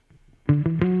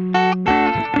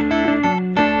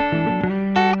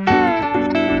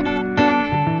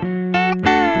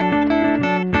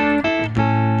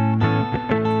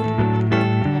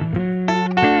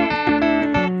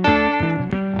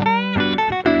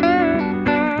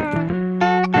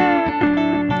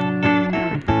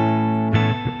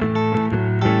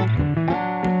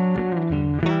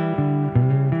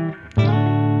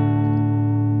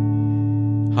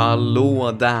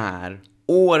Så där.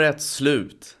 Årets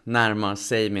slut närmar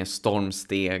sig med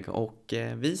stormsteg och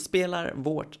vi spelar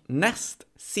vårt näst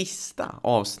sista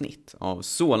avsnitt av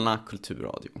Solna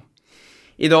Kulturradio.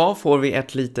 Idag får vi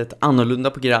ett litet annorlunda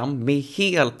program med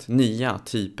helt nya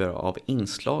typer av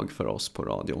inslag för oss på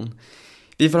radion.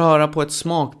 Vi får höra på ett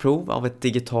smakprov av ett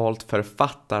digitalt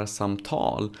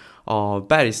författarsamtal av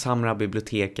Bergshamra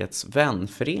bibliotekets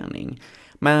vänförening.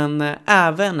 Men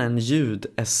även en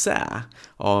ljudessä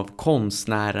av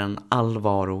konstnären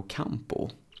Alvaro Campo.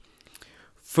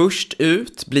 Först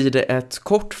ut blir det ett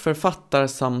kort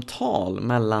författarsamtal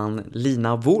mellan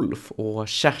Lina Wolf och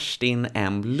Kerstin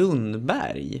M.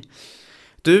 Lundberg.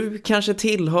 Du kanske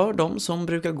tillhör de som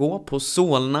brukar gå på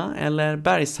Solna eller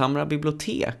Bergshamra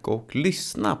bibliotek och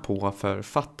lyssna på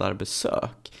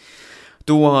författarbesök.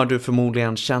 Då har du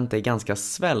förmodligen känt dig ganska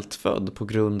svältfödd på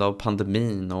grund av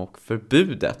pandemin och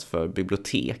förbudet för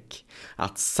bibliotek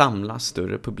att samla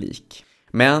större publik.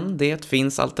 Men det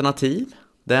finns alternativ.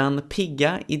 Den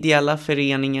pigga ideella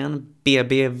föreningen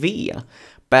BBV,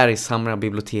 Bergshamra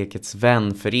bibliotekets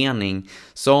vänförening,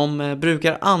 som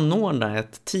brukar anordna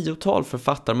ett 10-tal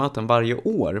författarmöten varje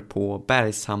år på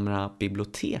Bergshamra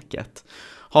biblioteket,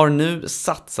 har nu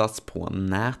satsats på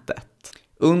nätet.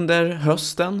 Under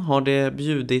hösten har det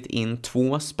bjudit in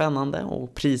 2 spännande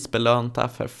och prisbelönta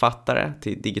författare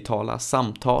till digitala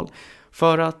samtal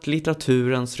för att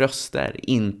litteraturens röster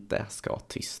inte ska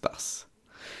tystas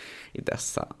i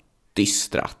dessa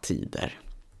dystra tider.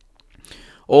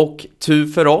 Och tur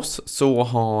för oss så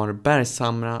har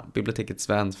Bergshamra bibliotekets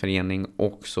vänförening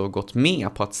också gått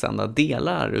med på att sända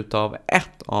delar utav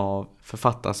ett av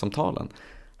författarsamtalen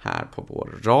här på vår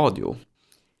radio.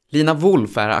 Lina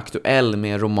Wolf är aktuell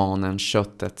med romanen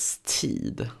Köttets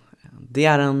tid. Det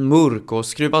är en mörk och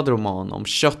skruvad roman om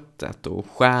köttet och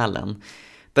själen.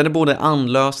 Den är både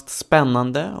andlöst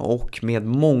spännande och med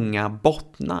många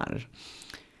bottnar.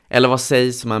 Eller vad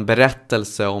sägs om en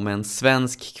berättelse om en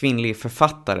svensk kvinnlig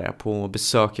författare på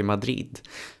besök i Madrid,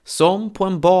 som på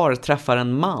en bar träffar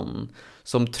en man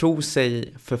som tror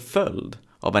sig förföljd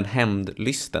av en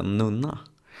hämndlysten nunna.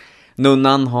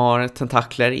 Nunnan har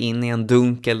tentakler in i en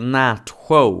dunkel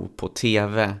nätshow på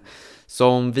tv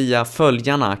som via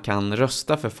följarna kan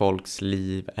rösta för folks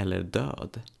liv eller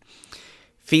död.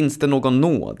 Finns det någon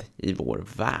nåd i vår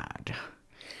värld?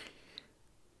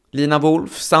 Lina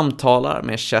Wolf samtalar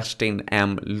med Kerstin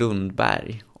M.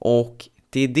 Lundberg och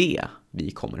det är det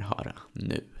vi kommer höra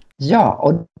nu. Ja,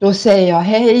 och då säger jag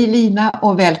hej Lina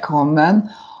och välkommen.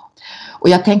 Och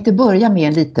jag tänkte börja med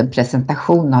en liten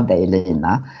presentation av dig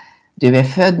Lina. Du är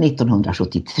född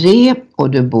 1973 och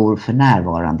du bor för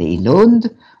närvarande i Lund.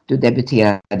 Du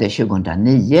debuterade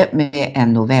 2009 med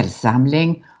en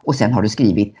novellsamling och sen har du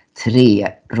skrivit 3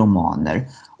 romaner.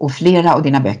 Och flera av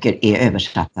dina böcker är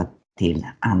översatta till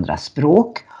andra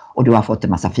språk och du har fått en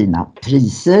massa fina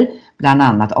priser, bland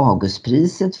annat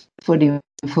Augustpriset för din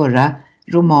förra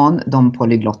roman De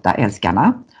polyglotta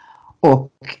älskarna.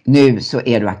 Och nu så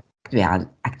är du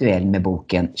aktuell med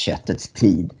boken Köttets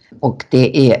tid. Och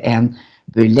det är en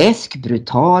burlesk,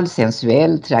 brutal,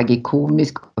 sensuell,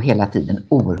 tragikomisk och hela tiden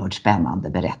oerhört spännande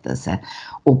berättelse.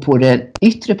 Och på det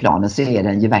yttre planen så är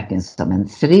den ju verkligen som en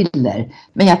thriller.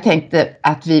 Men jag tänkte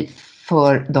att vi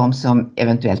för de som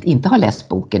eventuellt inte har läst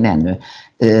boken ännu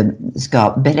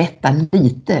ska berätta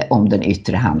lite om den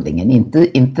yttre handlingen.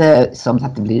 Inte som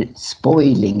att det blir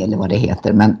spoiling eller vad det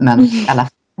heter, men i alla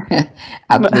fall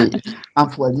att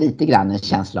man får lite grann en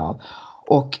känsla av.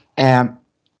 Och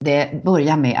det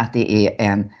börjar med att det är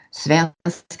en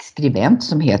svensk skribent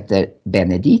som heter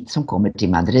Benedikt som kommer till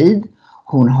Madrid.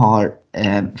 Hon har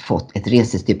fått ett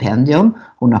resestipendium.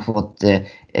 Hon har fått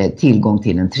tillgång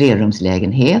till en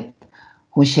 3-rumslägenhet.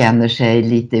 Hon känner sig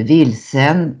lite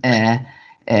vilsen,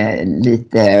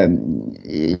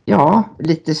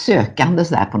 lite sökande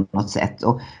så där på något sätt.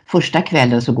 Och första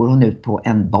kvällen så går hon ut på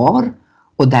en bar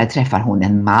och där träffar hon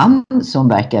en man som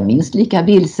verkar minst lika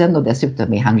vilsen och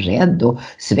dessutom är han rädd och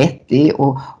svettig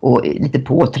och lite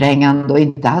påträngande och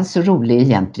inte alls så rolig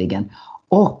egentligen.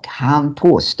 Och han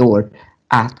påstår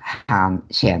att han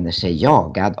känner sig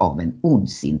jagad av en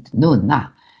ondsint nunna.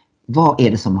 Vad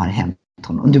är det som har hänt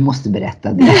honom? Du måste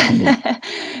berätta det.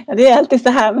 Ja, det är alltid så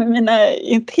här med mina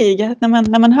intriger.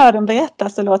 När man hör dem berätta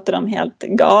så låter de helt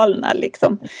galna.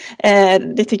 Liksom.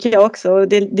 Det tycker jag också.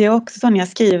 Det är också så när jag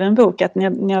skriver en bok att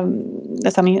när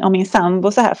jag om min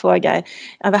sambo så här frågar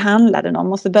vad handlar den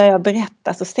om? Och så börjar jag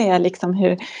berätta så ser jag liksom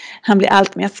hur han blir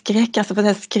allt mer skräck. Alltså för det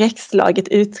här skräckslaget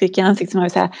uttryck i ansiktet som jag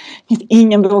vill säga, det finns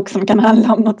ingen bok som kan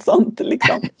handla om något sånt.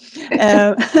 Liksom.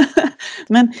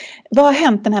 Men vad har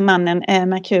hänt den här mannen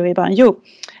Mercury i barn? Jo,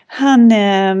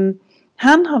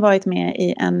 Han har varit med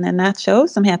i en nätshow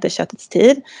som heter Köttets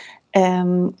tid.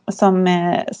 Som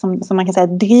man kan säga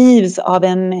drivs av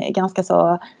en ganska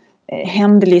så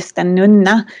hämndlysten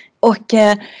nunna. Och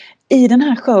i den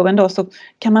här showen då så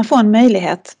kan man få en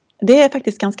möjlighet. Det är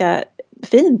faktiskt ganska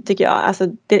fint tycker jag. Alltså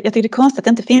jag tycker det är konstigt att det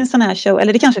inte finns sådana här show.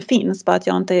 Eller det kanske finns, bara att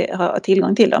jag inte har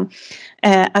tillgång till dem.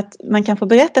 Att man kan få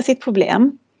berätta sitt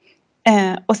problem.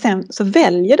 Och sen så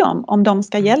väljer de om de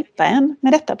ska hjälpa en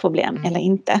med detta problem eller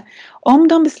inte. Om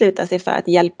de beslutar sig för att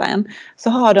hjälpa en så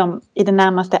har de i det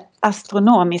närmaste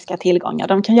astronomiska tillgångar.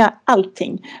 De kan göra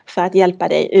allting för att hjälpa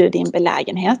dig ur din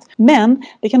belägenhet. Men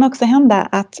det kan också hända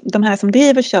att de här som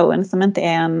driver showen, som inte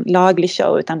är en laglig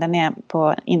show utan den är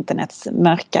på internets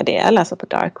mörka del, alltså på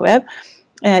dark web.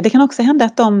 Det kan också hända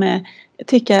att de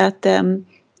tycker att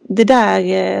det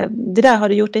där har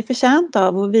du gjort dig förtjänt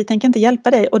av och vi tänker inte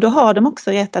hjälpa dig. Och då har de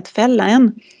också rätt att fälla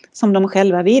en som de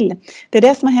själva vill. Det är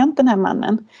det som har hänt den här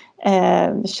mannen.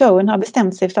 Showen har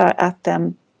bestämt sig för att,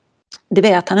 det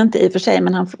vet han inte i och för sig,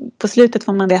 men på slutet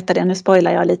får man veta det, nu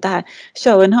spoilar jag lite här.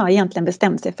 Showen har egentligen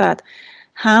bestämt sig för att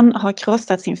han har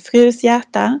krossat sin frus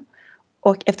hjärta.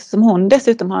 Och eftersom hon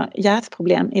dessutom har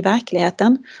hjärtproblem i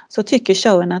verkligheten så tycker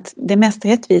showen att det mest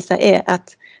rättvisa är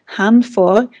att han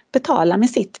får betala med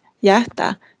sitt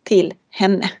hjärta till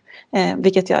henne.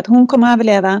 Vilket gör att hon kommer att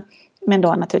överleva, men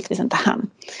då naturligtvis inte han.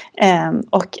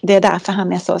 Och det är därför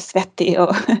han är så svettig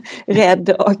och rädd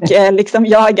och liksom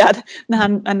jagad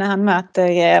när han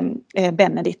möter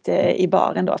Benedict i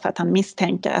baren då, för att han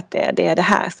misstänker att det är det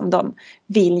här som de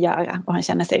vill göra och han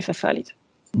känner sig förföljd.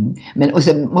 Men och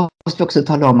sen måste vi också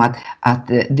tala om att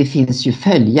det finns ju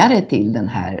följare till den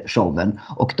här showen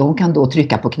och de kan då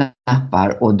trycka på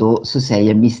knappar och då så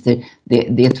säger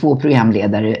det är två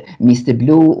programledare, Mr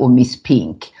Blue och Miss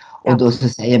Pink. Och då så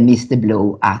säger Mr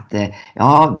Blue att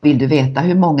vill du veta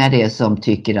hur många det är som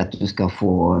tycker att du ska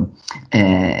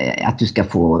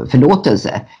få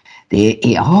förlåtelse?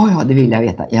 Det är, det vill jag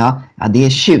veta. Ja, det är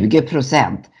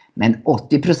 20%, men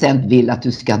 80% vill att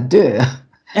du ska dö.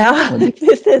 Ja,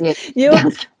 precis. Jo,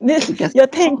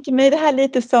 jag tänker mig det här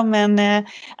lite som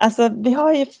alltså vi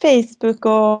har ju Facebook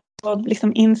och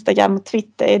liksom Instagram och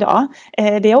Twitter idag.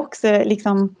 Det är också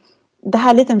liksom det här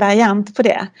är lite en variant på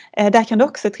det. Där kan du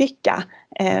också trycka.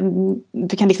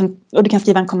 Du kan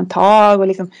skriva en kommentar och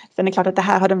liksom, sen är det klart att det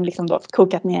här har de liksom då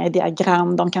kokat ner i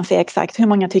diagram. De kan se exakt hur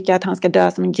många tycker att han ska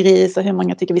dö som en gris och hur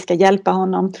många tycker vi ska hjälpa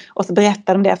honom. Och så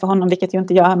berättar de det för honom, vilket ju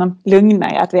inte gör honom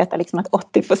lugnare att veta liksom att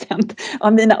 80%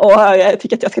 av mina åhörare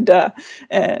tycker att jag ska dö.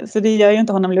 Så det gör ju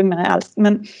inte honom lugnare alls.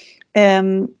 Men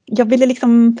jag ville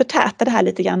liksom förtäta det här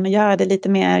lite grann och göra det lite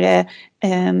mer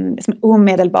liksom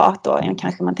omedelbart då än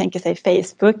kanske man tänker sig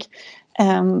Facebook.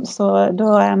 Så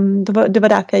det var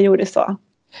därför jag gjorde så.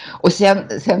 Och sen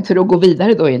för att gå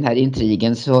vidare då i den här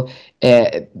intrigen så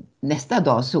nästa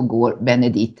dag så går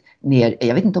Benedict ner,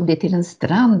 jag vet inte om det är till en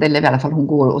strand eller i alla fall hon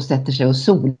går och sätter sig och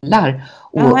solar.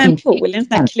 Och en pool, en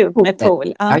sån här klubb med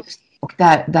pool. Ja. Och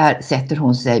där sätter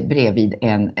hon sig bredvid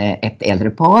ett äldre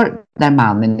par där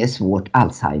mannen är svårt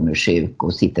Alzheimer-sjuk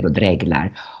och sitter och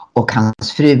dreglar. Och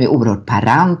hans fru är oerhört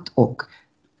parant och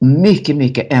mycket,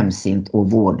 mycket ömsint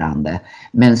och vårdande.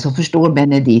 Men så förstår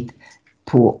Benedict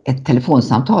på ett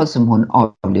telefonsamtal som hon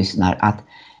avlyssnar att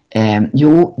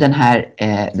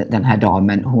den här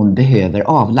damen, hon behöver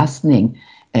avlastning,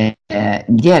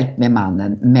 hjälp med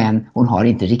mannen, men hon har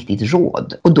inte riktigt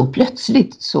råd. Och då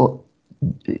plötsligt så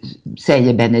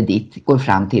säger Benedict, går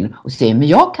fram till och säger, men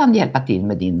jag kan hjälpa till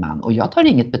med din man och jag tar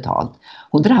inget betalt.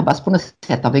 Hon drabbas på något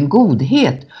sätt av en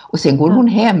godhet och sen går hon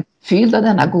hem fylld av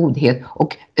denna godhet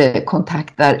och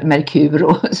kontaktar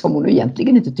Mercuro som hon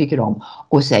egentligen inte tycker om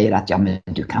och säger att men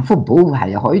du kan få bo här,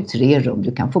 jag har ju 3 rum,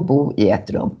 du kan få bo i ett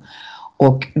rum.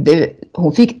 Och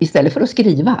hon fick, istället för att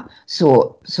skriva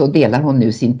så delar hon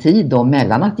nu sin tid då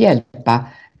mellan att hjälpa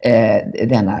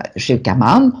denna sjuka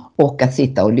man och att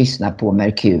sitta och lyssna på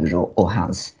Mercuro och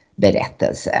hans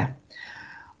berättelse.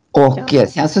 Och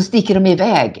sen så sticker de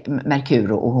iväg,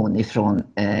 Mercuro och hon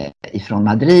ifrån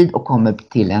Madrid och kommer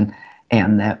till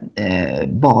en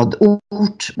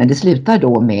badort. Men det slutar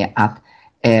då med att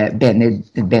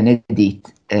Benedict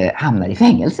hamnar i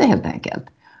fängelse helt enkelt.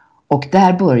 Och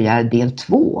där börjar del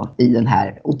 2 i den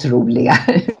här otroliga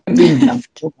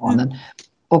romanen.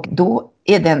 Och då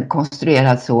är den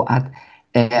konstruerad så att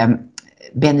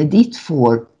Benedict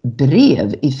får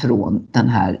brev ifrån den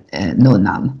här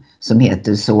nunnan som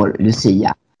heter Sor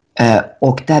Lucia.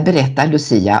 Och där berättar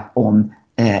Lucia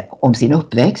om sin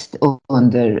uppväxt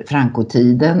under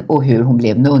Franco-tiden och hur hon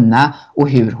blev nunna och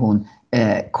hur hon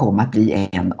kom att bli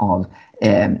en av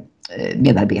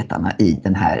medarbetarna i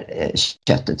den här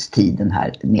Köttets tid, den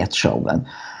här nätshowen.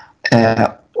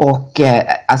 Och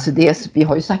alltså vi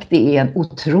har ju sagt det är en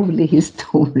otrolig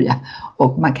historia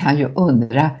och man kan ju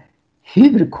undra,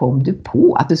 hur kom du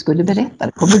på att du skulle berätta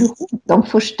det? Kommer du ihåg de allra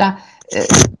första,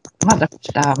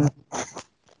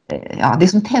 det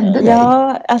som tände dig?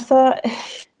 Ja, alltså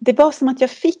det var som att jag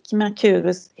fick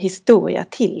Merkurus historia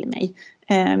till mig.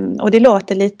 Och det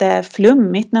låter lite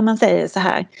flummigt när man säger så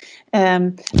här.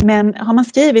 Men har man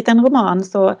skrivit en roman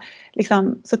så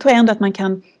tror jag ändå att man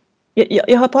kan...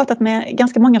 Jag har pratat med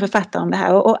ganska många författare om det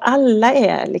här och alla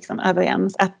är liksom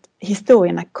överens att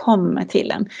historierna kommer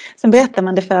till en. Sen berättar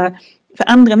man det för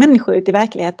andra människor ute i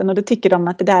verkligheten och då tycker de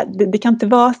att det kan inte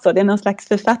vara så. Det är någon slags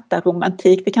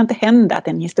författarromantik. Det kan inte hända att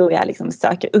en historia liksom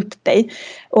söker upp dig.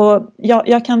 Och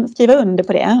jag kan skriva under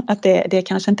på det, att det är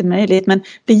kanske inte möjligt, men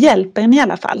det hjälper en i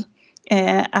alla fall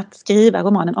att skriva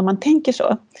romanen om man tänker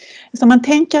så. Så man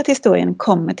tänker att historien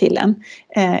kommer till en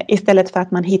istället för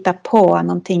att man hittar på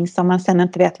någonting som man sen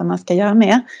inte vet vad man ska göra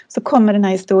med, så kommer den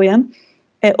här historien.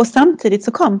 Och samtidigt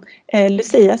så kom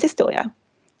Lucias historia.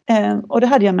 Och då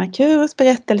hade jag Merkurus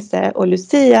berättelse och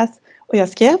Lucias och jag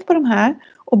skrev på de här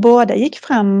och båda gick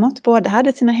framåt, båda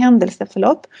hade sina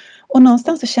händelseförlopp och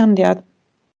någonstans så kände jag att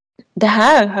det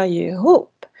här hör ju ihop.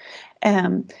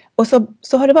 Och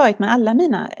så har det varit med alla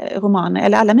mina romaner,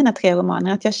 eller alla mina 3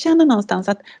 romaner, att jag känner någonstans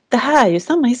att det här är ju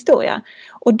samma historia.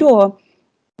 Och då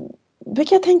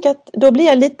brukar jag tänka att då blir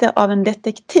jag lite av en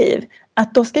detektiv,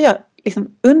 att då ska jag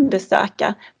liksom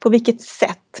undersöka på vilket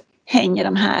sätt hänger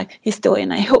de här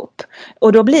historierna ihop.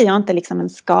 Och då blir jag inte liksom en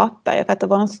skapare. För att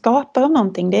vara en skapare av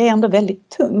någonting, det är ändå väldigt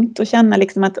tungt. Att känna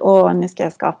liksom att nu ska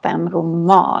jag skapa en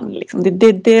roman. Liksom.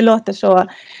 Det låter så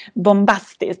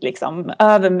bombastiskt, liksom,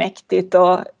 övermäktigt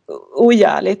och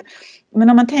ogörligt. Men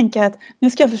om man tänker att nu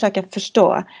ska jag försöka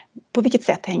förstå på vilket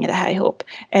sätt hänger det här ihop.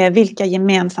 Vilka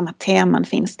gemensamma teman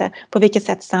finns det? På vilket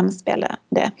sätt samspelar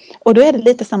det? Och då är det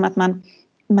lite som att man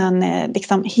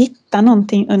liksom hittar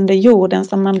någonting under jorden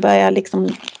som man börjar liksom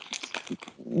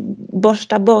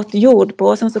borsta bort jord på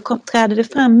och sen så träder det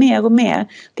fram mer och mer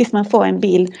tills man får en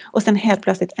bild och sen helt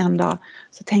plötsligt en dag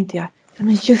så tänkte jag,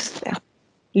 men just det,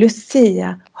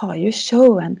 Lucia har ju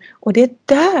showen och det är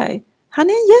där han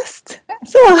är en gäst.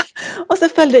 Så, och så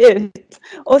följde det ut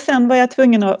och sen var jag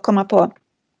tvungen att komma på,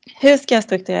 hur ska jag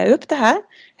strukturera upp det här?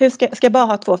 Ska jag bara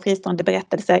ha 2 fristående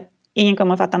berättelser? Ingen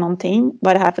kommer att fatta någonting.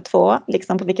 Vad är det här för 2?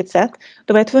 Liksom på vilket sätt?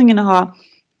 Då var jag tvungen att ha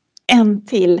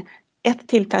ett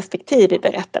till perspektiv i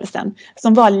berättelsen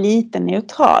som var lite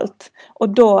neutralt. Och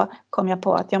då kom jag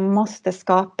på att jag måste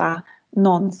skapa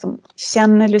någon som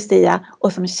känner Lucia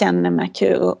och som känner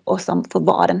Merkur och som får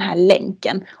vara den här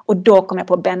länken. Och då kom jag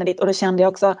på Benedikt och då kände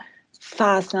jag också,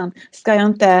 fasen, ska jag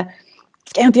inte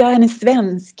göra henne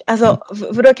svensk? Alltså,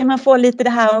 för då kan man få lite det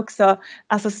här också.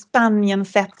 Alltså Spanien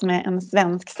sett med en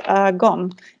svensks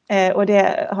ögon. Och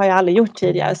det har jag aldrig gjort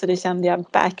tidigare. Så det kände jag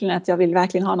verkligen att jag vill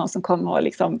verkligen ha någon som kommer och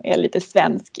liksom är lite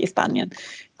svensk i Spanien.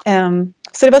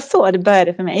 Så det var så det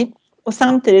började för mig. Och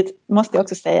samtidigt måste jag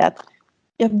också säga att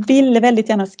jag ville väldigt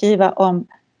gärna skriva om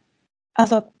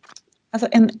alltså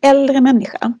en äldre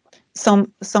människa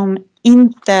som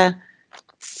inte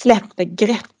släpper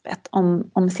greppet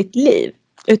om sitt liv.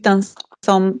 Utan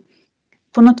som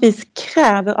på något vis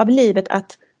kräver av livet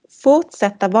att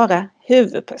fortsätta vara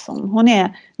huvudperson. Hon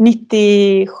är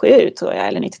 97 tror jag,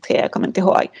 eller 93, jag kommer inte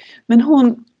ihåg. Men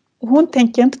hon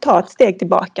tänker inte ta ett steg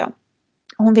tillbaka.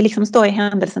 Hon vill liksom stå i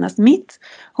händelsernas mitt.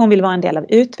 Hon vill vara en del av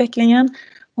utvecklingen.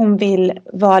 Hon vill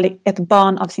vara ett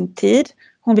barn av sin tid.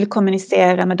 Hon vill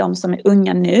kommunicera med de som är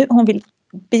unga nu. Hon vill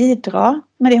bidra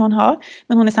med det hon har.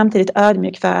 Men hon är samtidigt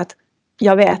ödmjuk för att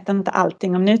jag vet inte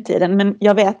allting om nutiden, men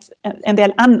jag vet en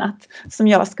del annat som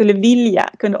jag skulle vilja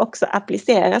kunde också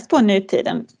appliceras på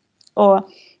nutiden. Och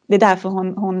det är därför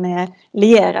hon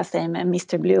lierar sig med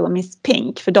Mr. Blue och Miss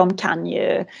Pink, för de kan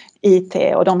ju IT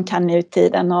och de kan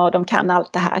nutiden och de kan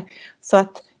allt det här. Så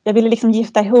att jag ville liksom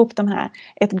gifta ihop de här,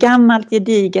 ett gammalt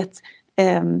gediget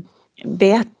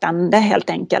vetande helt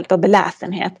enkelt och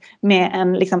beläsenhet med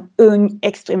en liksom ung,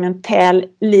 experimentell,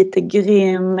 lite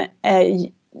grym,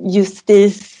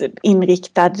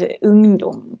 justisinriktad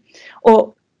ungdom.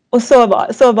 Och så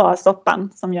var soppan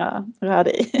som jag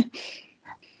rörde i.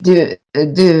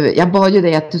 Jag bad ju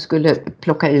dig att du skulle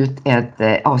plocka ut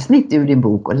ett avsnitt ur din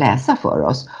bok och läsa för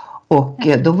oss. Och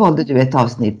då valde du ett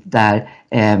avsnitt där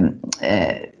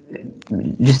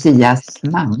Lucias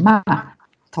mamma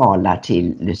talar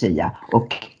till Lucia.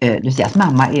 Och Lucias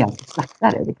mamma är alltså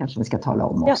slaktare. Det kanske vi ska tala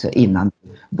om också innan du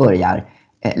börjar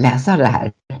läsa det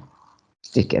här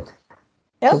stycket.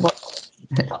 Ja.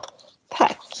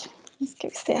 Tack. Nu ska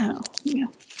vi se här.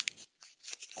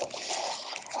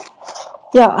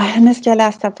 Ja, nu ska jag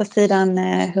läsa på sidan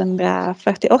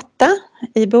 148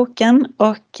 i boken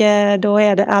och då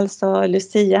är det alltså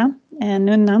Lucia,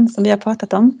 nunnan som vi har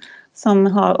pratat om, som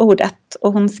har ordet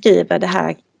och hon skriver det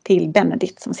här till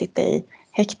Benedikt som sitter i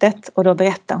häktet och då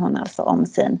berättar hon alltså om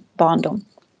sin barndom.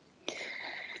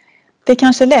 Det är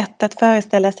kanske lätt att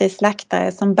föreställa sig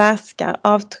slaktare som bärskar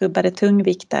avtrubbade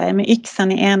tungviktare med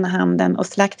yxan i ena handen och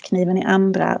slaktkniven i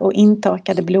andra och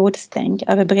intorkade blodstänk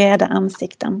över breda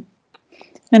ansikten.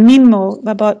 Men min mor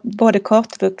var både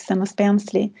kortvuxen och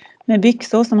spenslig med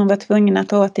byxor som hon var tvungen att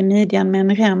dra åt i midjan med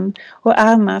en rem och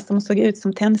armar som såg ut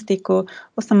som tändstickor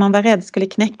och som man var rädd skulle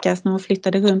knäckas när hon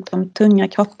flyttade runt de tunga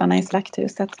kropparna i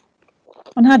slakthuset.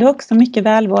 Hon hade också mycket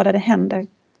välvårdade händer,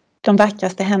 de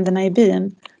vackraste händerna i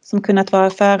byn som kunnat vara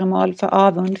föremål för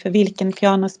avund för vilken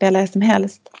pianospelare som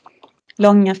helst.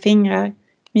 Långa fingrar,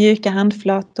 mjuka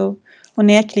handflator och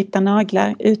nedklippta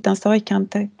naglar utan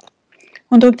sorgkanter.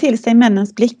 Hon drog till sig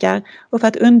männens blickar och för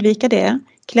att undvika det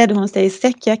klädde hon sig i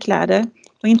säckiga kläder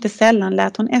och inte sällan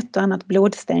lät hon ett och annat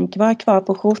blodstänk vara kvar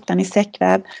på skjortan i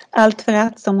säckväv, allt för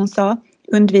att, som hon sa,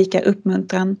 undvika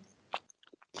uppmuntran.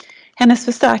 Hennes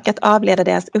försök att avleda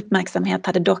deras uppmärksamhet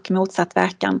hade dock motsatt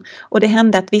verkan och det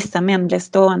hände att vissa män blev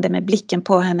stående med blicken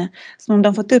på henne som om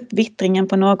de fått upp vittringen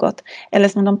på något eller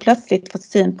som om de plötsligt fått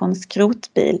syn på en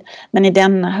skrotbil men i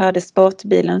denna hörde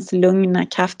sportbilens lugna,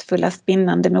 kraftfulla,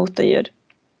 spinnande motorljud.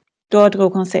 Då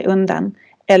drog hon sig undan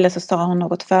eller så sa hon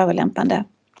något förolämpande.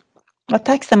 Var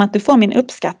tacksam att du får min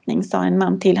uppskattning, sa en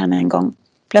man till henne en gång.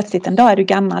 Plötsligt en dag är du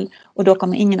gammal och då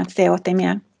kommer ingen att se åt dig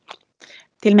mer.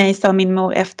 Till mig sa min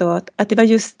mor efteråt att det var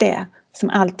just det som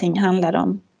allting handlade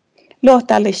om.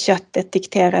 Låt aldrig köttet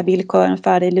diktera villkoren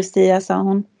för dig, Lucia, sa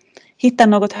hon. Hitta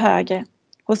något högre.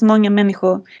 Hos många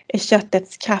människor är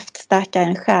köttets kraft starkare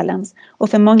än själens och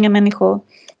för många människor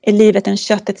är livet en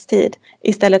köttets tid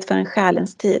istället för en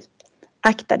själens tid.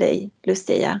 Akta dig,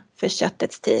 Lucia, för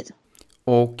köttets tid.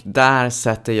 Och där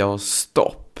sätter jag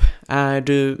stopp. Är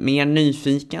du mer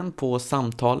nyfiken på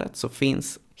samtalet så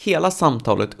finns hela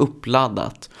samtalet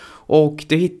uppladdat och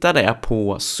du hittar det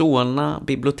på Solna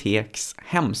biblioteks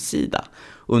hemsida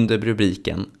under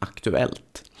rubriken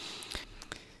Aktuellt.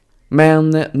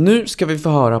 Men nu ska vi få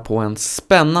höra på en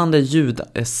spännande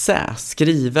ljudessä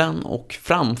skriven och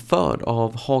framförd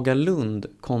av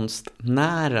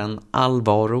Hagalund-konstnären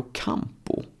Alvaro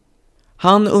Campo.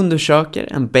 Han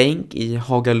undersöker en bänk i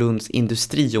Hagalunds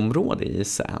industriområde i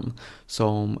essän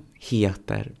som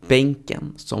heter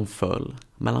Bänken som föll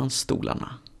mellan stolarna.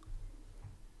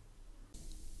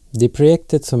 Det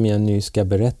projektet som jag nu ska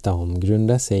berätta om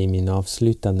grundar sig i min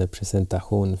avslutande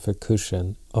presentation för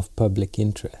kursen of Public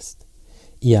Interest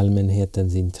i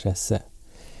allmänhetens intresse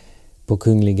på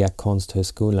Kungliga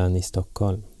Konsthögskolan i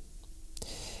Stockholm.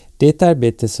 Det är ett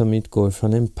arbete som utgår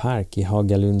från en park i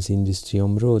Hagalunds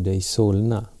industriområde i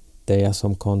Solna där jag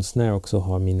som konstnär också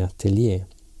har min ateljé.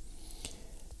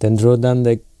 Den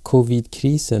rådande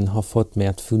covid-krisen har fått mig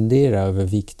att fundera över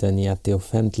vikten i att det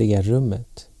offentliga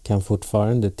rummet kan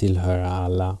fortfarande tillhöra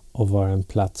alla och vara en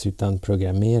plats utan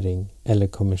programmering eller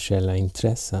kommersiella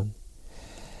intressen.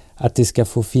 Att det ska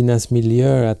få finnas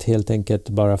miljöer att helt enkelt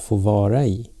bara få vara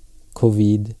i.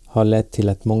 Covid har lett till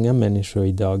att många människor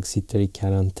idag sitter i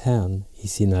karantän i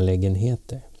sina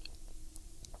lägenheter.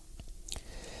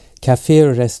 Café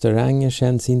och restauranger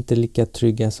känns inte lika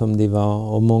trygga som de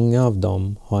var och många av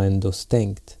dem har ändå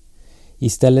stängt.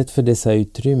 Istället för dessa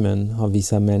utrymmen har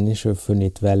vissa människor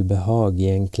funnit välbehag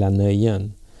i enkla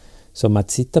nöjen, som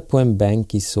att sitta på en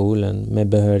bänk i solen med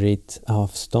behörigt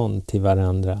avstånd till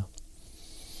varandra.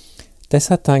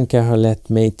 Dessa tankar har lett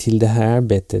mig till det här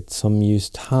arbetet som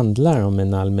just handlar om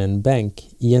en allmän bänk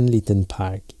i en liten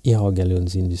park i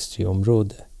Hagalunds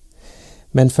industriområde.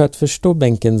 Men för att förstå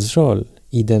bänkens roll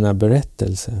i denna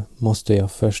berättelse måste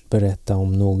jag först berätta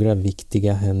om några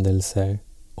viktiga händelser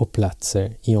och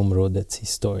platser i områdets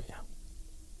historia.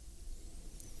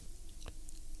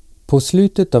 På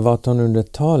slutet av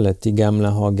 1800-talet i gamla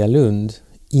Hagalund,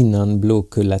 innan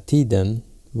Blåkullatiden,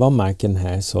 var marken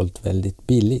här sålt väldigt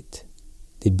billigt.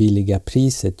 Det billiga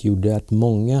priset gjorde att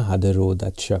många hade råd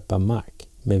att köpa mark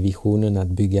med visionen att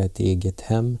bygga ett eget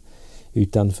hem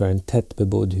utanför en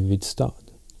tättbebodd huvudstad.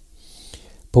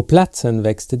 På platsen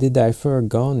växte det därför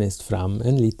organiskt fram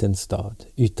en liten stad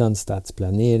utan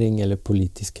stadsplanering eller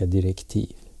politiska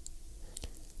direktiv.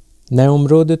 När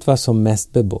området var som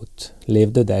mest bebott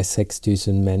levde där 6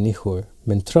 000 människor,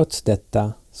 men trots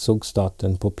detta såg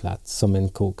staten på plats som en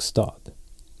kokstad.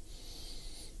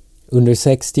 Under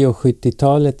 60- och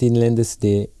 70-talet inleddes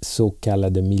det så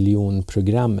kallade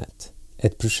miljonprogrammet,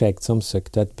 ett projekt som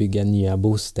sökte att bygga nya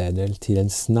bostäder till en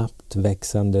snabbt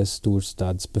växande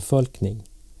storstadsbefolkning.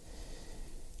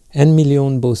 1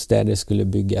 miljon bostäder skulle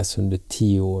byggas under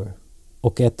 10 år.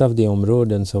 och ett av de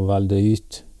områden som valde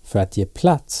ut för att ge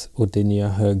plats åt de nya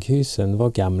höghusen var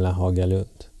gamla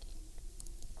Hagalund.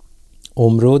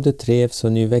 Området revs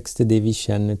och nu växte det vi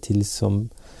känner till som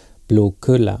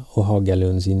Blåkulla och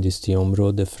Hagalunds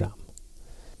industriområde fram.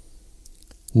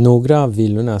 Några av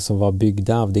villorna som var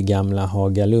byggda av de gamla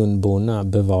Hagalundborna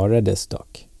bevarades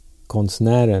dock.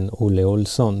 Konstnären Olle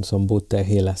Olsson, som bott där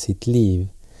hela sitt liv,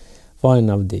 var en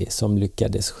av de som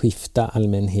lyckades skifta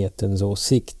allmänhetens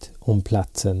åsikt om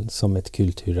platsen som ett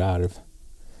kulturarv.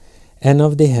 En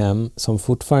av de hem som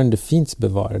fortfarande finns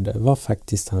bevarade var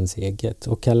faktiskt hans eget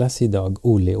och kallas idag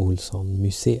Olle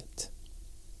Olsson-museet.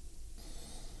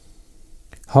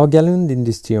 Hagalund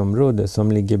industriområde,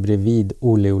 som ligger bredvid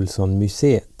Olle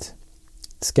Olsson-museet,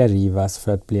 ska rivas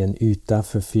för att bli en yta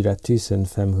för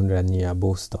 4500 nya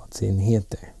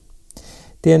bostadsenheter.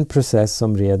 Det är en process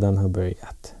som redan har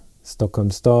börjat.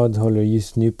 Stockholms stad håller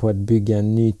just nu på att bygga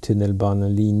en ny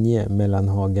tunnelbanelinje mellan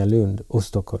Hagalund och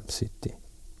Stockholms city.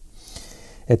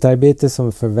 Ett arbete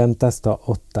som förväntas ta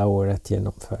 8 år att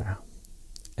genomföra.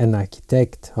 En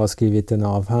arkitekt har skrivit en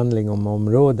avhandling om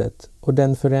området och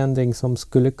den förändring som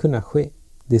skulle kunna ske.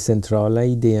 De centrala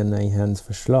idéerna i hans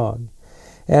förslag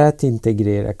är att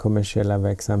integrera kommersiella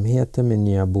verksamheter med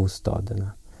nya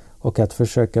bostäderna och att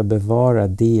försöka bevara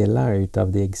delar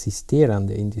utav det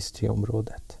existerande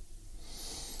industriområdet.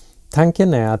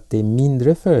 Tanken är att de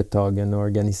mindre företagen och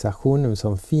organisationer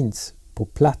som finns på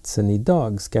platsen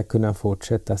idag ska kunna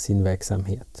fortsätta sin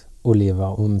verksamhet och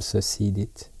leva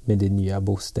ömsesidigt med de nya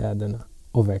bostäderna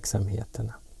och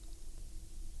verksamheterna.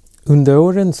 Under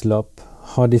årens lopp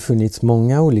har det funnits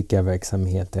många olika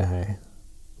verksamheter här,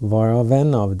 varav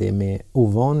en av de mer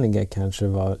ovanliga kanske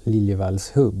var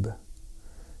Liljevalchs hubb.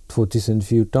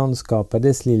 2014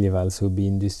 skapades Liljevalchs hubb i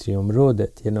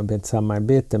industriområdet genom ett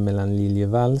samarbete mellan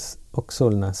Liljevalchs och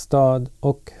Solna stad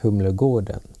och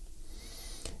Humlegården.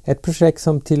 Ett projekt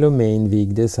som till och med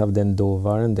invigdes av den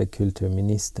dåvarande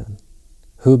kulturministern.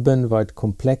 Hubben var ett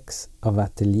komplex av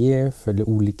ateljéer för de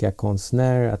olika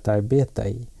konstnärer att arbeta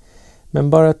i. Men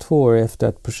bara 2 år efter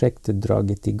att projektet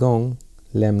dragit igång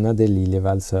lämnade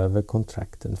Liljevalchs över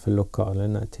kontrakten för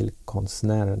lokalerna till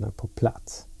konstnärerna på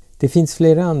plats. Det finns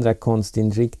flera andra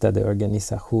konstinriktade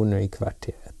organisationer i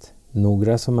kvarteret.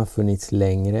 Några som har funnits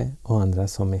längre och andra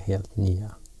som är helt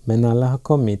nya. Men alla har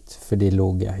kommit för de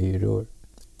låga hyror.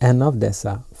 En av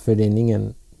dessa,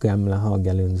 föreningen Gamla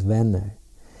Hagalunds vänner.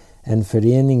 En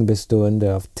förening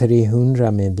bestående av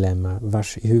 300 medlemmar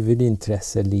vars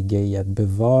huvudintresse ligger i att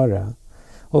bevara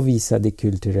och visa det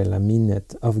kulturella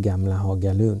minnet av Gamla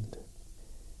Hagalund.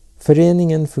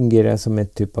 Föreningen fungerar som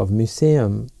ett typ av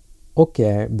museum och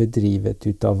är bedrivet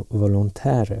utav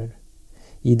volontärer.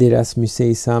 I deras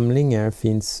museisamlingar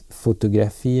finns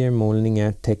fotografier,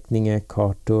 målningar, teckningar,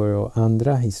 kartor och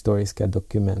andra historiska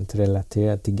dokument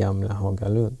relaterade till Gamla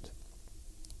Hagalund.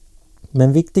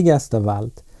 Men viktigast av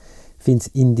allt finns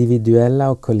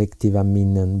individuella och kollektiva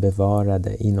minnen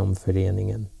bevarade inom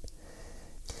föreningen.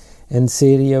 En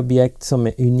serie objekt som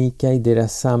är unika i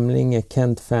deras samling är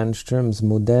Kent Fernströms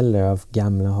modeller av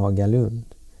Gamla Hagalund.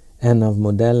 En av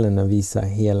modellerna visar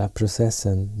hela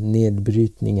processen,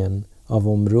 nedbrytningen av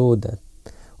området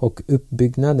och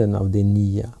uppbyggnaden av det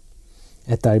nya.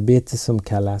 Ett arbete som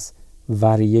kallas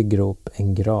Varje grop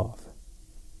en grav.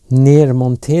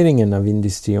 Nermonteringen av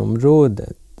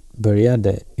industriområdet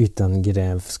började utan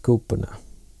grävskoporna.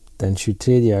 Den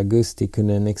 23 augusti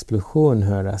kunde en explosion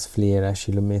höras flera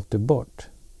kilometer bort.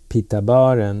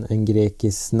 Pitabaren, en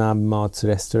grekisk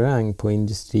snabbmatsrestaurang på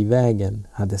Industrivägen,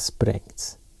 hade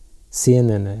sprängts.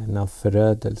 Scenen är en av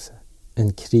förödelse.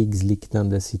 En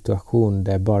krigsliknande situation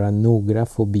där bara några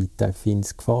få bitar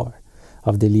finns kvar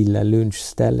av det lilla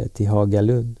lunchstället i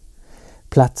Hagalund.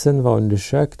 Platsen var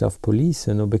undersökt av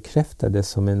polisen och bekräftades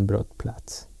som en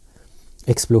brottplats.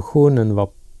 Explosionen var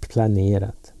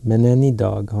planerad, men än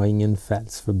idag har ingen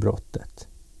fällts för brottet.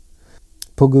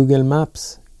 På Google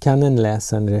Maps kan en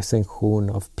läsa en recension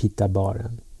av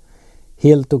Pitabaren.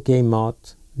 Helt okej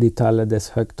mat, det talades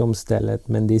högt om stället,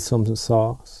 men det som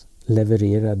sades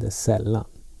levererades sällan.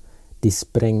 Det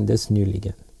sprängdes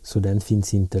nyligen, så den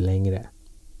finns inte längre.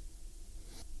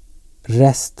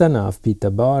 Resterna av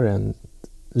Pitabaren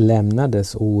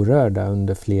lämnades orörda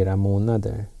under flera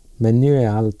månader. Men nu är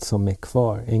allt som är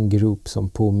kvar en grop som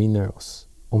påminner oss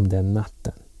om den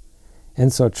natten.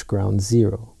 En sorts ground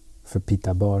zero för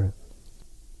Pitabaren.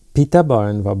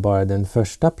 Pitabaren var bara den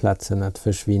första platsen att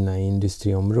försvinna i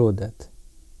industriområdet.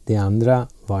 Det andra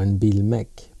var en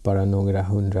bilmäck bara några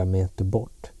 100 meter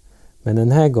bort. Men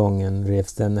den här gången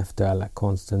revs den efter alla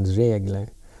konstens regler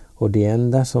och det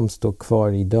enda som står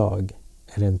kvar idag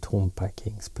är en tom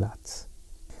parkeringsplats.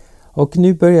 Och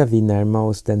nu börjar vi närma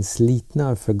oss den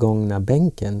slitna och förgångna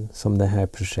bänken som det här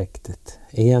projektet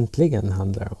egentligen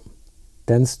handlar om.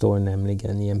 Den står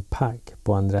nämligen i en park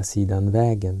på andra sidan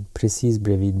vägen, precis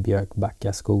bredvid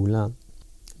Björkbacka skolan.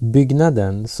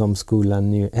 Byggnaden som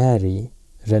skolan nu är i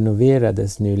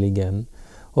renoverades nyligen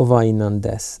och var innan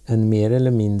dess en mer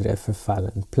eller mindre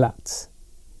förfallen plats.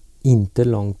 Inte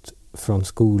långt från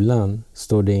skolan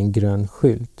står det en grön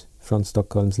skylt från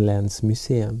Stockholms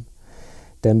länsmuseum.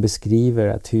 Den beskriver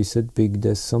att huset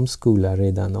byggdes som skola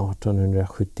redan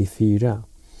 1874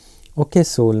 och är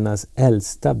Solnas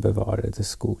äldsta bevarade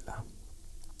skola.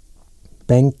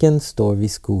 Bänken står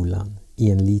vid skolan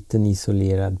i en liten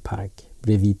isolerad park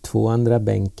bredvid 2 andra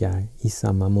bänkar i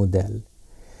samma modell.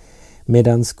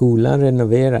 Medan skolan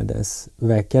renoverades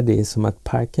verkar det som att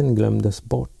parken glömdes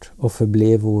bort och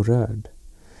förblev orörd.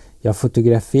 Jag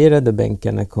fotograferade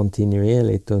bänkarna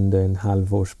kontinuerligt under en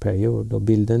halvårsperiod och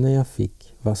bilderna jag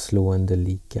fick var slående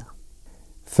lika.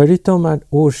 Förutom att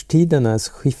årstidernas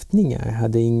skiftningar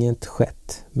hade inget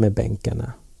skett med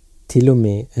bänkarna. Till och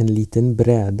med en liten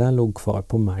bräda låg kvar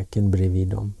på marken bredvid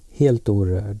dem, helt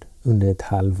orörd under ett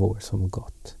halvår som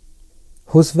gått.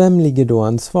 Hos vem ligger då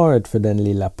ansvaret för den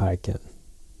lilla parken?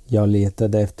 Jag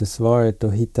letade efter svaret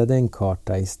och hittade en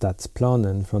karta i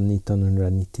stadsplanen från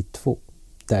 1992.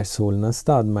 Där Solna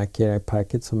stad markerar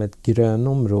parken som ett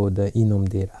grönområde inom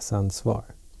deras ansvar.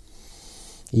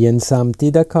 I en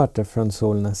samtida karta från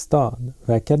Solna stad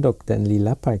verkar dock den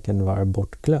lilla parken vara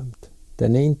bortglömd.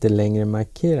 Den är inte längre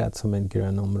markerad som ett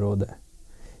grönområde.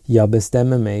 Jag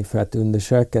bestämmer mig för att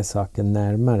undersöka saken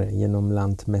närmare genom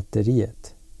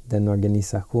Lantmäteriet, den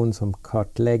organisation som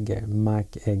kartlägger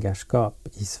markägarskap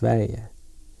i Sverige.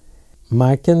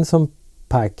 Marken som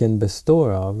parken består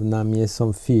av namnges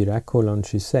som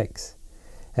 4:26,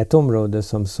 ett område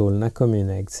som Solna kommun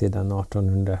ägt sedan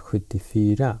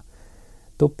 1874,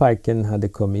 då parken hade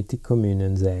kommit i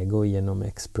kommunens ägo genom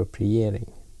expropriering.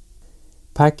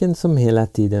 Parken som hela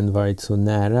tiden varit så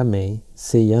nära mig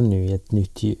ser jag nu i ett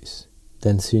nytt ljus.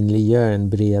 Den synliggör en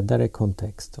bredare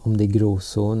kontext om de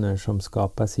gråzoner som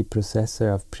skapas i processer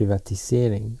av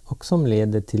privatisering och som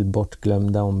leder till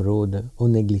bortglömda områden och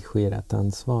negligerat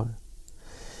ansvar.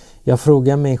 Jag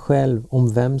frågar mig själv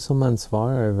om vem som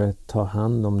ansvarar över att ta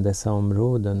hand om dessa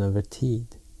områden över tid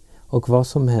och vad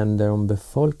som händer om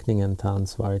befolkningen tar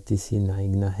ansvaret i sina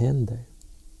egna händer.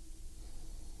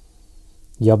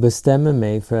 Jag bestämmer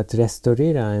mig för att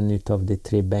restaurera en utav de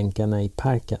 3 bänkarna i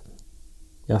parken.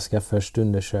 Jag ska först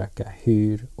undersöka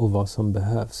hur och vad som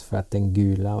behövs för att den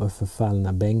gula och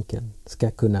förfallna bänken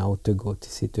ska kunna återgå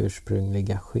till sitt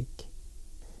ursprungliga skick.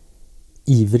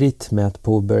 Ivrigt med att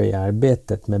påbörja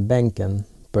arbetet med bänken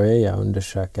börjar jag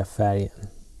undersöka färgen.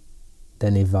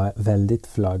 Den är väldigt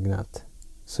flagnad,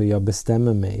 så jag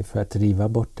bestämmer mig för att riva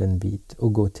bort en bit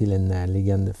och gå till en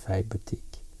närliggande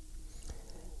färgbutik.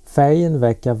 Färgen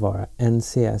verkar vara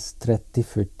NCS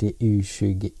 3040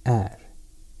 U20R,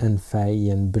 en färg i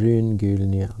en brun-gul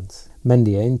nyans. Men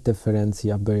det är inte förrän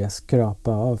jag börjar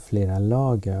skrapa av flera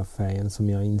lager av färgen som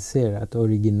jag inser att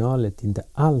originalet inte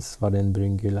alls var den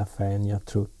brungula färgen jag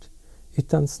trott,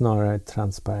 utan snarare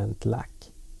transparent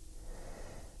lack.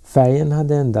 Färgen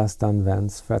hade endast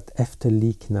använts för att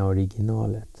efterlikna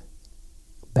originalet.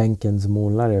 Bänkens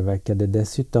målare verkade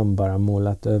dessutom bara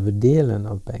målat över delen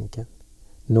av bänken,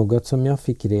 något som jag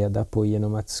fick reda på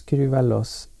genom att skruva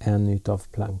loss en utav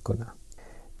plankorna.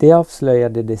 Det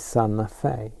avslöjade det sanna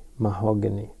färg,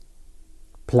 mahogany.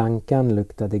 Plankan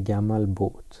luktade gammal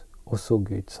båt och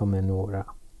såg ut som en åra.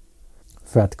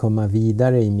 För att komma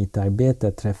vidare i mitt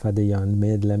arbete träffade jag en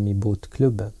medlem i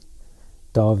båtklubben,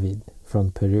 David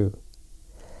från Peru.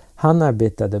 Han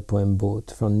arbetade på en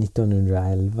båt från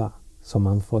 1911 som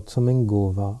han fått som en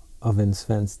gåva av en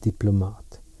svensk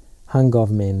diplomat. Han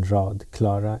gav mig en rad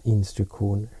klara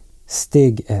instruktioner.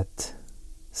 Steg 1.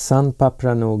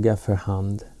 Sandpappra noga för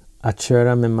hand. Att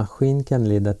köra med maskin kan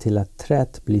leda till att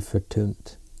träet blir för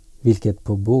tunt, vilket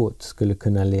på båt skulle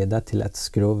kunna leda till att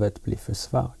skrovet blir för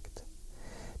svagt.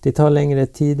 Det tar längre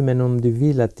tid, men om du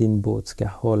vill att din båt ska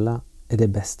hålla är det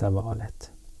bästa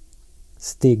valet.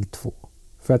 Steg 2.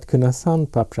 För att kunna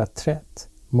sandpappra träet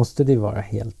måste det vara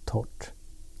helt torrt.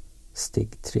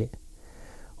 Steg 3.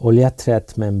 Olja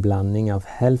träet med en blandning av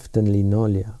hälften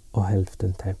linolja och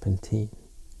hälften terpentin.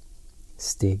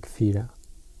 Steg 4.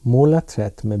 Måla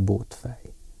träet med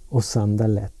båtfärg och sanda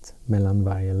lätt mellan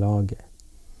varje lager.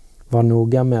 Var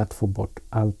noga med att få bort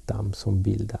allt damm som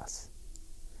bildas.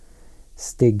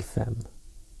 Steg 5.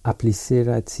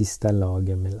 Applicera ett sista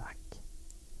lager med lack.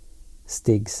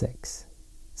 Steg 6.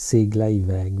 Segla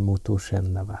iväg mot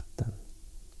okända vatten.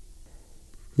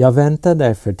 Jag väntar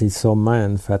därför till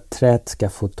sommaren för att träet ska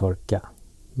få torka.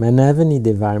 Men även i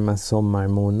de varma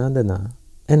sommarmånaderna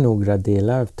är några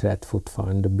delar av träet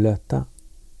fortfarande blöta.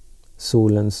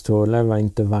 Solens strålar var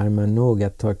inte varma nog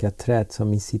att torka träet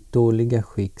som i sitt dåliga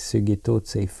skick sugit åt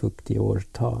sig fukt i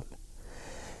årtal.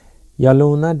 Jag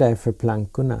lånar därför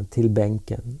plankorna till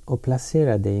bänken och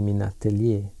placerar det i min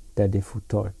ateljé där det får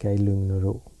torka i lugn och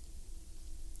ro.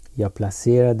 Jag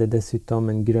placerade dessutom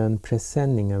en grön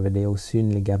presenning över den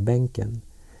osynliga bänken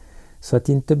så att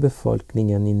inte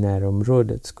befolkningen i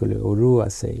närområdet skulle oroa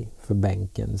sig för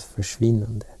bänkens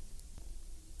försvinnande.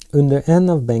 Under en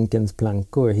av bänkens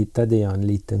plankor hittade jag en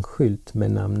liten skylt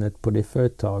med namnet på det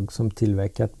företag som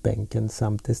tillverkat bänken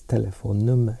samt dess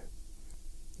telefonnummer.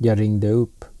 Jag ringde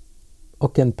upp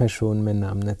och en person med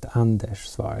namnet Anders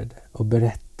svarade och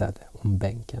berättade om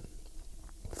bänken.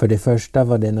 För det första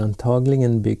var den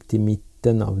antagligen byggd i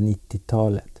mitten av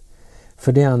 90-talet.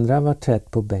 För det andra var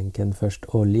träet på bänken först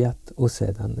oljat och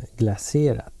sedan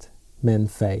glaserat med en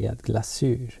färgad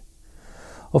glasyr.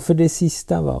 Och för det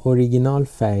sista var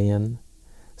originalfärgen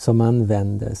som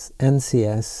användes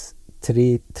NCS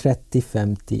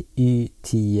 3050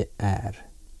 Y10R.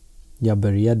 Jag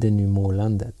började nu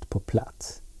målandet på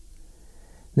plats.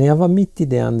 När jag var mitt i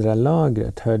det andra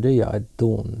lagret hörde jag ett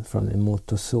dån från en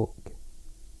motorsåg.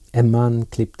 En man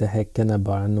klippte häckarna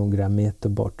bara några meter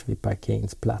bort vid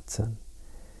parkeringsplatsen.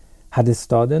 Hade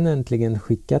staden äntligen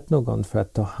skickat någon för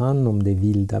att ta hand om de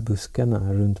vilda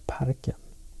buskarna runt parken?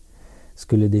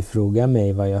 Skulle de fråga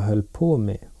mig vad jag höll på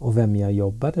med och vem jag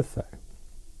jobbade för?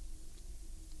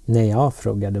 När jag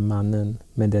frågade mannen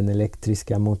med den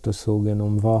elektriska motorsågen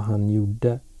om vad han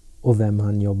gjorde och vem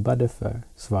han jobbade för,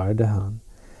 svarade han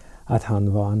att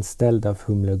han var anställd av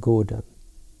Humlegården.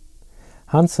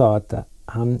 Han sa att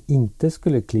han inte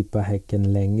skulle klippa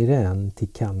häcken längre än till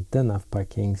kanten av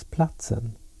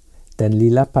parkeringsplatsen. Den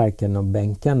lilla parken och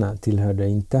bänkarna tillhörde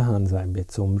inte hans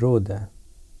arbetsområde.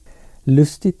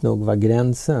 Lustigt nog var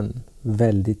gränsen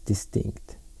väldigt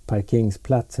distinkt.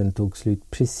 Parkeringsplatsen tog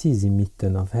slut precis i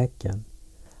mitten av häcken.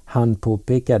 Han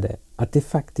påpekade att det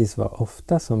faktiskt var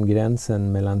ofta som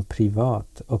gränsen mellan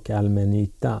privat och allmän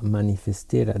yta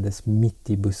manifesterades mitt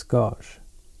i buskage.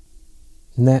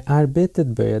 När arbetet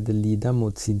började lida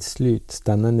mot sitt slut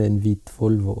stannade en vit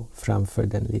Volvo framför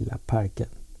den lilla parken.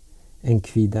 En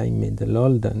kvinna i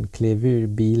medelåldern klev ur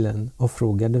bilen och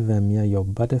frågade vem jag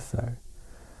jobbade för.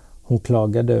 Hon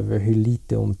klagade över hur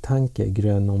lite omtanke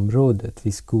grönområdet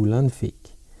vid skolan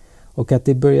fick och att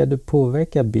det började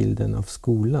påverka bilden av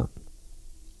skolan.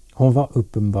 Hon var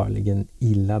uppenbarligen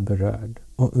illa berörd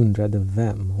och undrade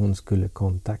vem hon skulle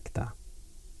kontakta.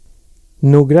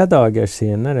 Några dagar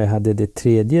senare hade det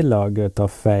tredje lagret av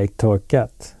färg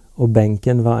torkat och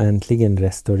bänken var äntligen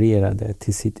restaurerade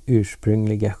till sitt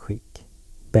ursprungliga skick.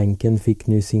 Bänken fick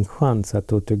nu sin chans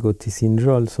att återgå till sin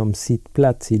roll som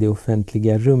sittplats i det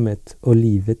offentliga rummet och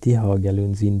livet i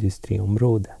Hagalunds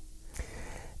industriområde.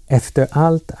 Efter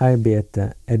allt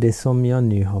arbete är det som jag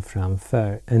nu har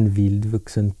framför en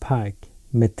vildvuxen park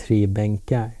med 3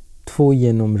 bänkar, 2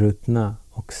 genomruttna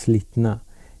och slitna,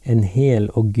 en hel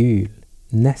och gul,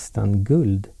 nästan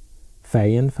guld.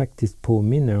 Färgen faktiskt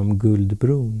påminner om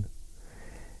Guldbron.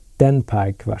 Den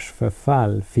park vars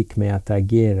förfall fick mig att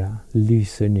agera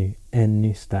lyser nu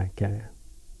ännu starkare.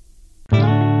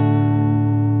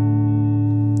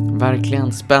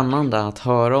 Verkligen spännande att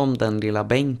höra om den lilla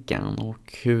bänken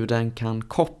och hur den kan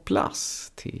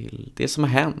kopplas till det som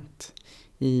har hänt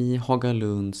i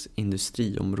Hagalunds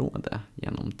industriområde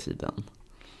genom tiden.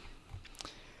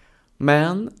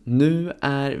 Men nu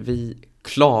är vi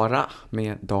klara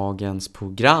med dagens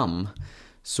program.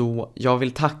 Så jag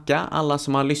vill tacka alla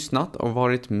som har lyssnat och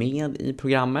varit med i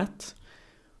programmet.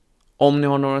 Om ni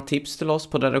har några tips till oss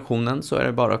på redaktionen så är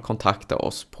det bara att kontakta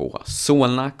oss på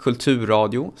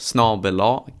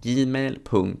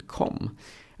solnakulturradio@gmail.com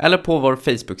eller på vår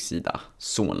Facebook-sida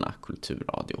Solna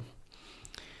Kulturradio.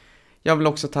 Jag vill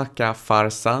också tacka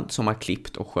Farsad som har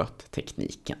klippt och skött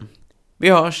tekniken. Vi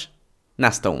hörs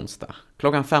nästa onsdag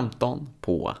klockan 15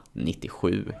 på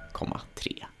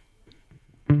 97,3.